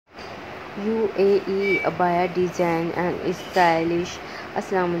UAE Abaya design and stylish.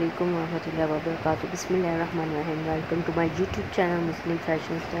 Assalamu alaikum warahmatullahi wabarakatuh. Bismillahirrahmanirrahim. Welcome to my YouTube channel Muslim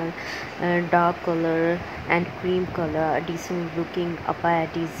Fashion Style. Dark color and cream color, a decent looking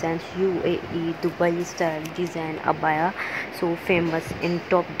abaya designs. UAE Dubai style design abaya, so famous in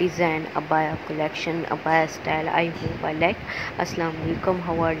top design abaya collection, abaya style. I hope I like. Assalamu alaikum,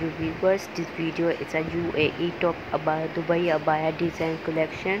 how are you viewers? This video is a UAE top abaya Dubai abaya design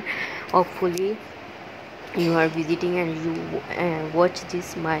collection. Hopefully you are visiting and you watch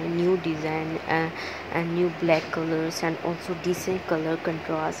this my new design and new black colors and also decent color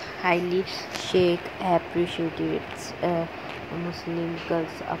contrast, highly shake appreciated Muslim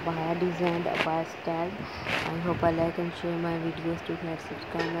girls abaya design abaya style. I hope I like and share my videos. Do not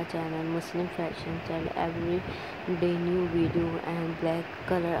subscribe my channel Muslim Fashion Style. Every day new video and black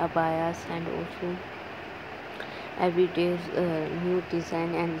color abayas and also every day new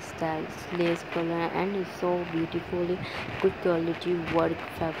design and style, lace color, and it's so beautifully good quality work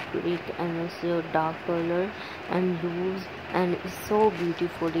fabric and also dark color and loose, and it's so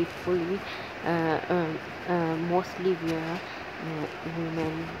beautifully fully mostly wear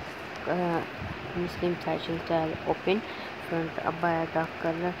women Muslim fashion style open front abaya dark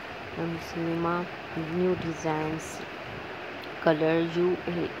color Muslima new designs color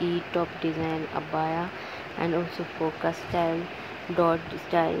UAE top design abaya and also polka style dot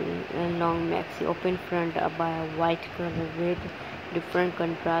style long maxi open front abaya white color with different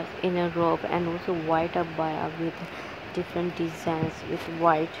contrast in a robe and also white abaya with different designs with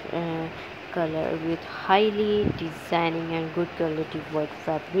white color with highly designing and good quality work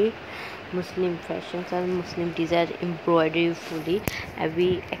fabric. Muslim fashions and Muslim design embroidery fully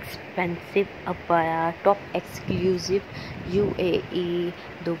heavy expensive abaya top exclusive UAE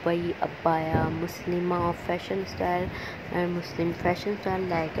Dubai abaya Muslima fashion style and Muslim fashion style.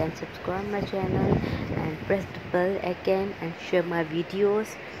 Like and subscribe my channel and press the bell icon and share my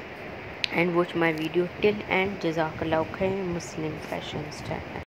videos and watch my video till end. Jazakallah khair. Muslim fashion style.